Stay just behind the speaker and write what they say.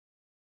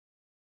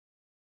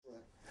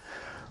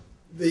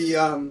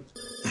the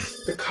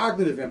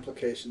cognitive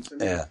implications. I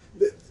mean, Yeah.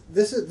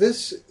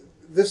 This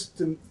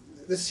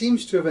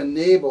seems to have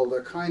enabled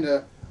a kind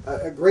of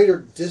a greater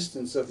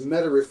distance of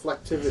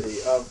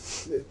meta-reflectivity,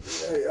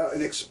 of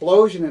an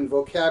explosion in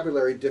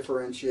vocabulary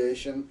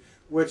differentiation,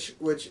 which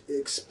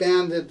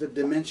expanded the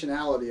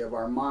dimensionality of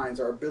our minds,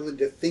 our ability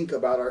to think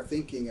about our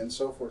thinking and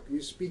so forth. Can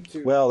you speak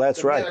to Well,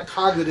 that's the right.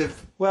 metacognitive?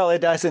 Well,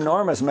 it has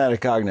enormous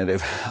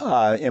metacognitive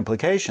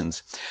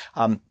implications.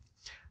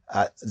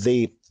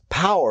 The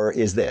power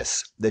is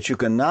this, that you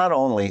can not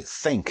only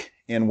think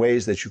in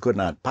ways that you could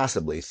not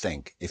possibly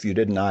think if you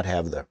did not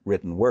have the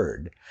written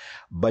word,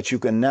 but you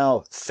can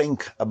now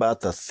think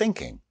about the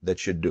thinking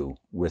that you do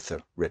with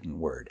the written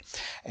word.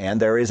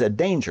 And there is a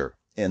danger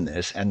in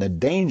this, and the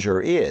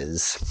danger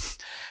is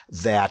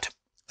that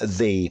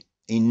the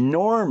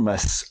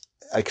enormous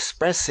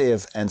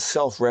expressive and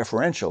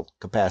self-referential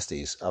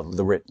capacities of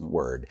the written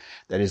word,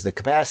 that is, the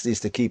capacities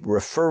to keep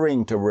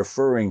referring,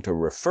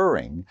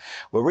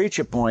 will reach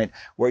a point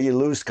where you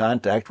lose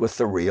contact with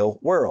the real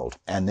world.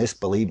 And this,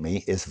 believe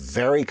me, is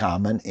very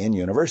common in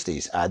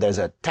universities. There's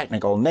a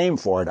technical name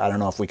for it. I don't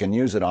know if we can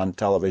use it on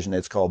television.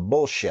 It's called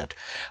bullshit.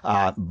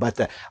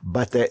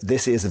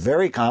 This is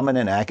very common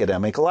in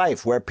academic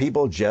life, where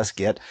people just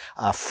get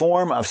a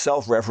form of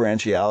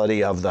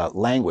self-referentiality of the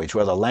language,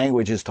 where the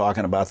language is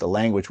talking about the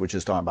language, which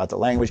is talking about the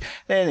language.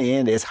 In the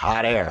end, it's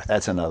hot air.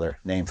 That's another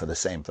name for the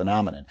same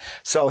phenomenon.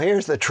 So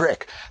here's the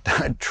trick.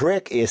 The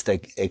trick is to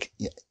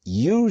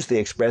use the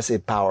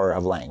expressive power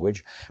of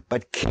language,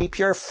 but keep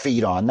your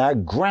feet on the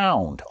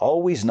ground.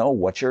 Always know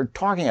what you're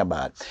talking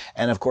about.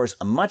 And of course,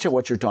 much of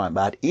what you're talking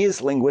about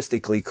is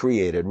linguistically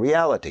created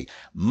reality.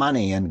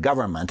 Money and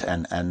government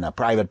and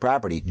private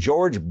property.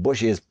 George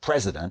Bush is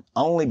president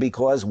only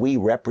because we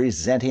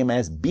represent him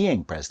as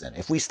being president.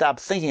 If we stop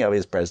thinking of him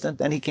as president,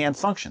 then he can't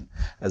function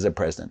as a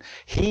president.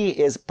 He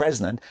is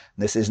president,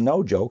 this is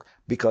no joke,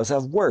 because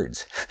of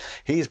words.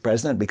 He's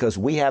president because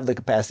we have the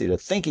capacity to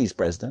think he's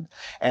president,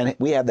 and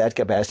we have that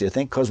capacity to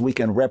think because we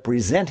can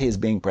represent his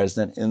being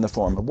president in the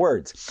form of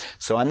words.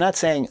 So I'm not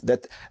saying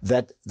that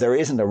there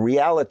isn't a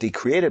reality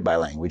created by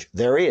language.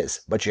 There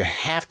is, but you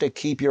have to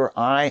keep your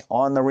eye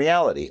on the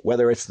reality,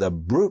 whether it's the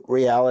brute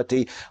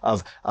reality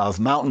of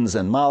mountains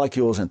and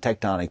molecules and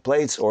tectonic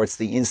plates, or it's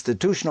the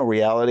institutional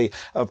reality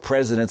of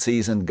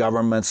presidencies and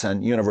governments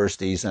and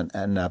universities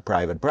and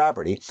private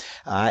property.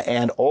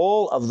 And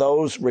all of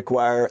those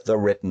require the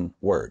written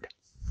word.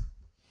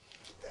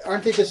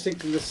 Aren't they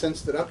distinct in the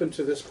sense that up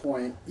until this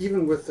point,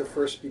 even with the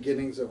first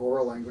beginnings of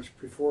oral language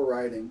before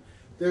writing,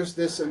 there's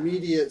this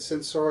immediate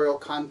sensorial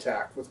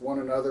contact with one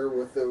another,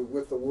 with the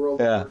world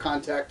that we're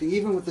contacting,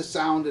 even with the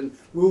sound and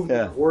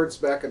movement of words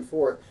back and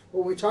forth.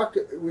 But when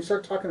we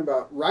start talking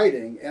about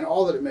writing and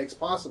all that it makes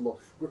possible,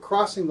 we're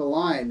crossing the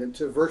line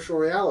into virtual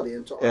reality,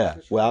 into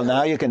artificial reality.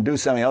 Now you can do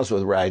something else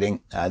with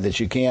writing that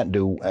you can't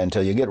do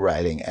until you get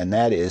writing, and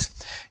that is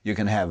you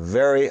can have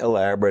very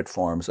elaborate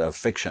forms of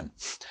fiction.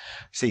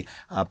 See,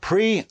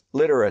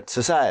 pre-literate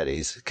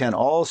societies can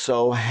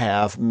also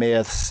have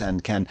myths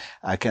and can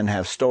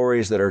have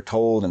stories that are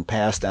told and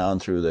passed down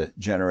through the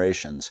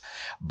generations.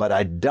 But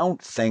I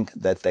don't think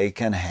that they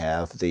can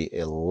have the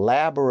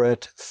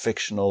elaborate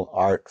fictional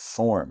art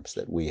forms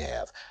that we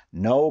have.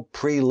 No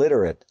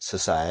pre-literate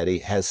society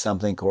has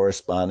something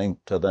corresponding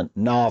to the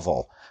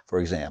novel, for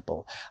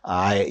example.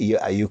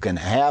 You can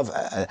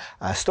have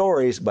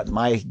stories, but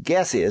my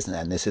guess is,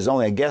 and this is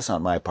only a guess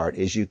on my part,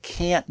 is you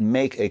can't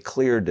make a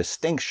clear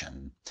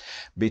distinction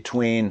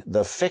between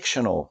the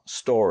fictional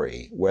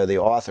story where the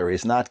author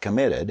is not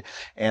committed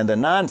and the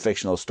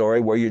non-fictional story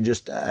where you're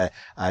just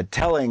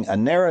telling a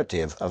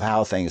narrative of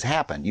how things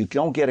happen. You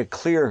don't get a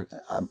clear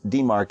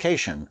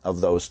demarcation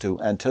of those two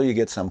until you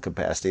get some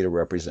capacity to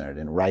represent it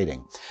in writing.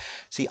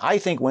 See, I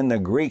think when the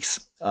Greeks,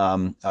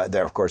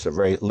 they're of course a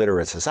very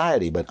literate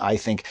society, but I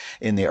think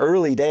in the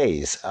early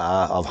days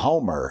of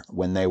Homer,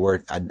 when they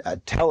were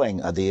telling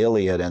the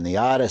Iliad and the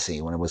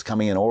Odyssey, when it was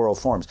coming in oral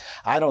forms,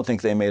 I don't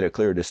think they made a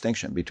clear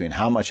distinction between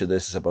how much of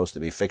this is supposed to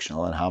be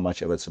fictional and how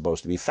much of it's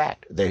supposed to be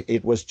fact.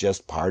 It was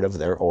just part of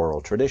their oral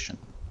tradition.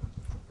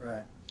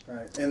 Right.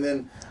 And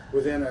then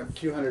within a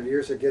few hundred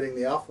years of getting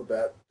the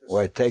alphabet,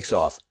 well, it takes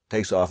off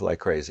like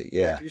crazy.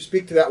 Yeah. You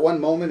speak to that one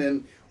moment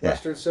in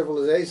Western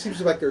civilization. It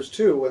seems like there's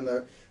two, when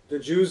the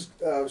Jews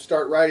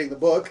start writing the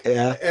book,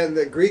 and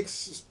the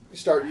Greeks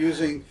start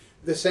using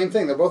the same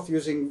thing. They're both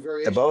using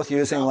variations. They're both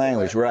using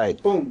language,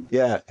 right? Boom.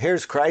 Yeah.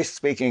 Here's Christ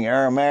speaking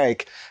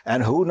Aramaic,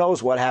 and who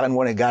knows what happened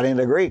when it got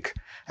into Greek.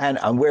 And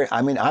I'm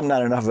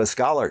not enough of a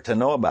scholar to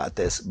know about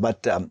this,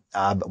 but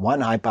one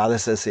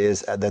hypothesis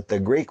is that the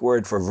Greek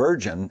word for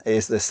virgin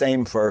is the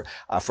same for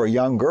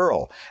young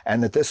girl,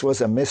 and that this was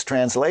a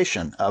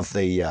mistranslation of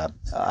the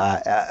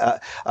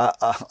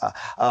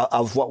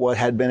of what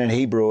had been in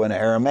Hebrew and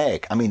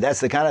Aramaic. I mean, that's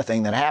the kind of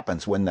thing that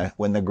happens when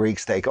the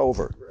Greeks take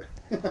over.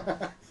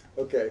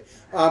 Okay.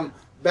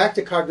 Back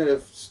to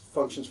cognitive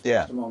functions for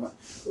just a moment.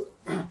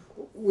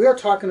 We are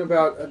talking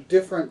about a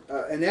different,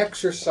 an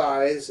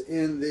exercise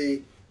in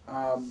the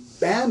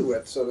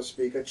bandwidth, so to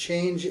speak, a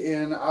change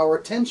in our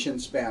attention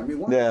span. I mean,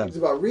 one of the things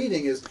about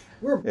reading is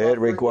it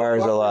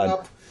requires a lot.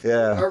 Up.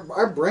 Yeah,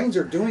 our brains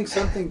are doing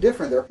something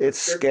different. It's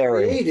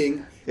scary.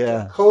 Creating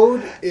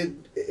code,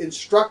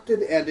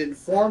 instructed and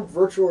informed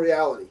virtual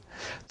reality.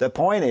 The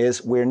point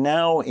is, we're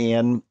now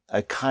in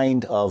a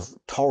kind of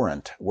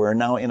torrent. We're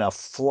now in a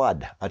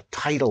flood, a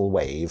tidal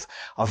wave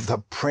of the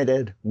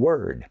printed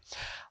word.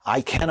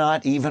 I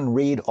cannot even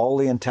read all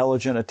the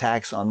intelligent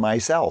attacks on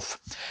myself.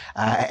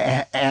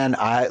 And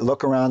I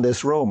look around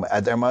this room.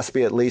 There must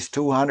be at least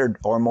 200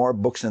 or more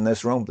books in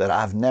this room that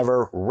I've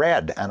never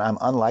read, and I'm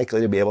unlikely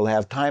to be able to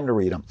have time to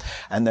read them.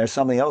 And there's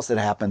something else that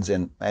happens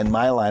in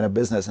my line of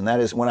business, and that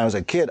is when I was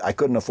a kid, I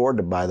couldn't afford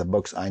to buy the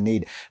books I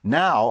need.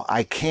 Now,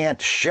 I can't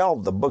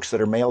shelve the books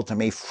that are mailed to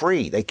me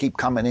free. They keep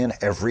coming in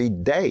every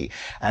day.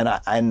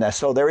 And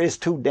so there is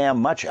too damn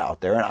much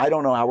out there, and I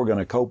don't know how we're going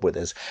to cope with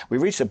this.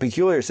 We've reached a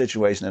peculiar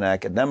situation in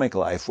academic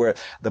life where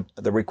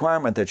the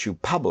requirement that you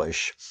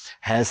publish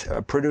has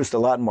produced a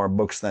lot more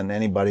books than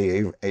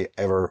anybody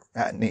ever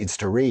needs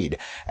to read.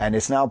 And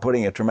it's now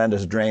putting a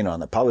tremendous drain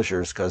on the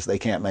publishers because they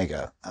can't make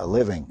a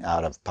living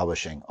out of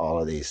publishing all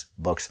of these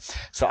books.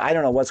 So I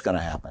don't know what's going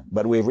to happen,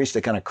 but we've reached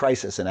a kind of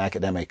crisis in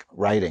academic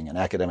writing and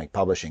academic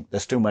publishing.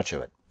 There's too much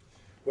of it.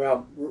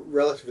 Well,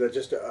 relative to that,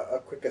 just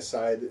a quick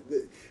aside,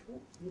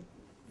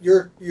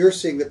 you're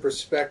seeing the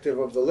perspective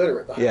of the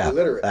literate, the highly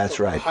literate. That's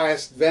right. The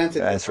highest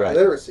vantage That's of right.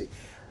 literacy.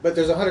 But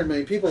there's 100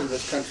 million people in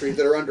this country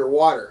that are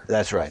underwater.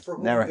 That's right. For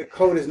whom the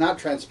code is not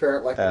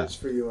transparent like it is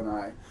for you and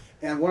I.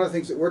 And one of the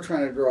things that we're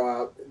trying to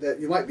draw out that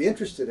you might be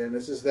interested in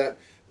is that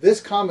this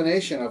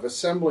combination of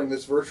assembling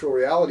this virtual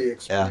reality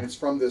experience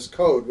from this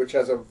code, which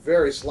has a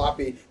very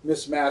sloppy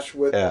mismatch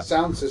with the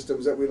sound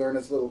systems that we learn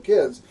as little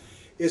kids,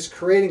 is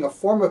creating a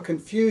form of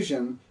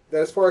confusion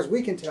that, as far as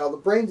we can tell, the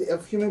brains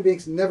of human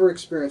beings never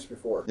experienced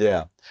before.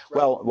 Yeah. Right?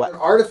 Well, an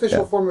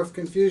artificial form of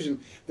confusion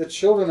that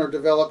children are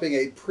developing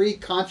a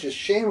pre-conscious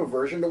shame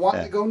aversion to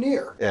want to go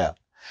near. Yeah.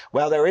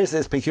 Well, there is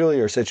this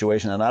peculiar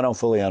situation, and I don't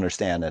fully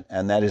understand it,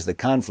 and that is the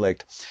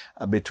conflict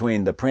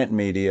between the print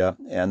media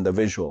and the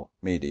visual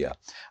media.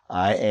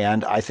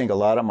 And I think a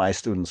lot of my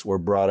students were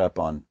brought up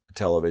on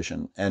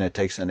television, and it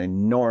takes an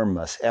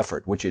enormous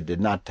effort, which it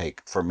did not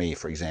take for me,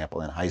 for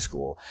example, in high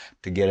school,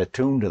 to get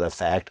attuned to the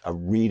fact of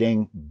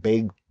reading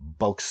big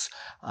books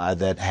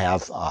that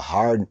have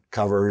hard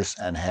covers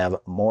and have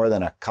more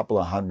than a couple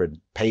of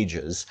hundred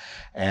pages,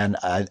 and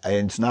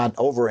it's not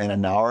over in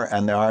an hour,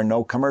 and there are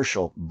no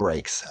commercial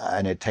breaks,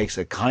 and it takes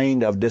a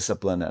kind of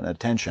discipline and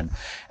attention.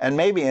 And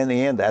maybe in the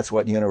end, that's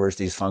what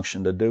universities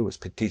function to do, is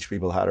to teach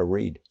people how to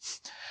read.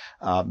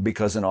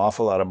 Because an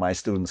awful lot of my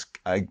students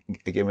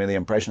give me the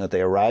impression that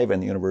they arrive in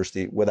the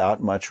university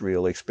without much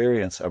real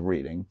experience of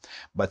reading,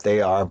 but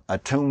they are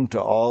attuned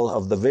to all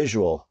of the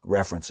visual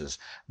references.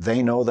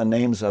 They know the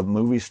names of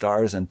movie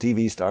stars and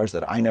TV stars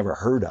that I never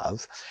heard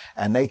of,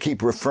 and they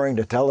keep referring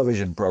to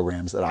television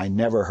programs that I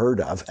never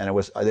heard of, and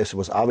this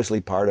was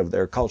obviously part of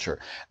their culture.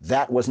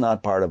 That was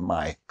not part of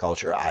my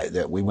culture.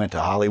 We went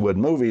to Hollywood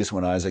movies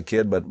when I was a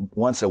kid, but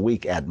once a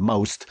week at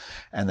most,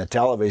 and the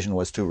television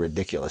was too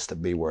ridiculous to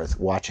be worth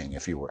watching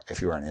if you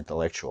were an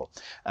intellectual.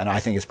 And I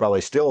think it's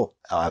probably still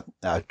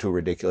too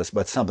ridiculous,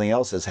 but something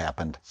else has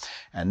happened,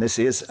 and this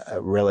is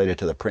related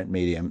to the print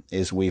medium,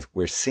 is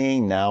we're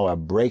seeing now a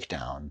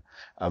breakdown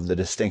of the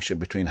distinction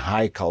between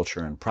high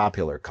culture and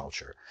popular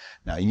culture.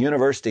 Now,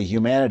 university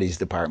humanities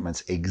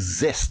departments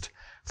exist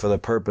for the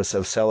purpose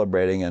of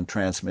celebrating and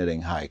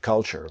transmitting high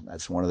culture.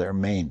 That's one of their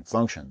main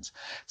functions.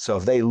 So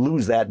if they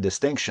lose that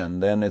distinction,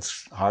 then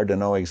it's hard to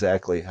know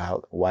exactly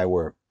why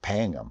we're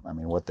paying them. I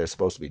mean, what they're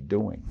supposed to be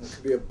doing. It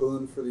could be a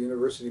boon for the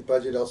university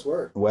budget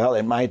elsewhere. Well,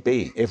 it might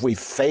be. If we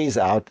phase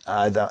out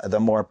the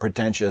more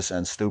pretentious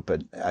and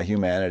stupid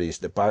humanities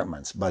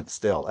departments, but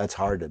still, that's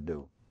hard to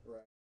do.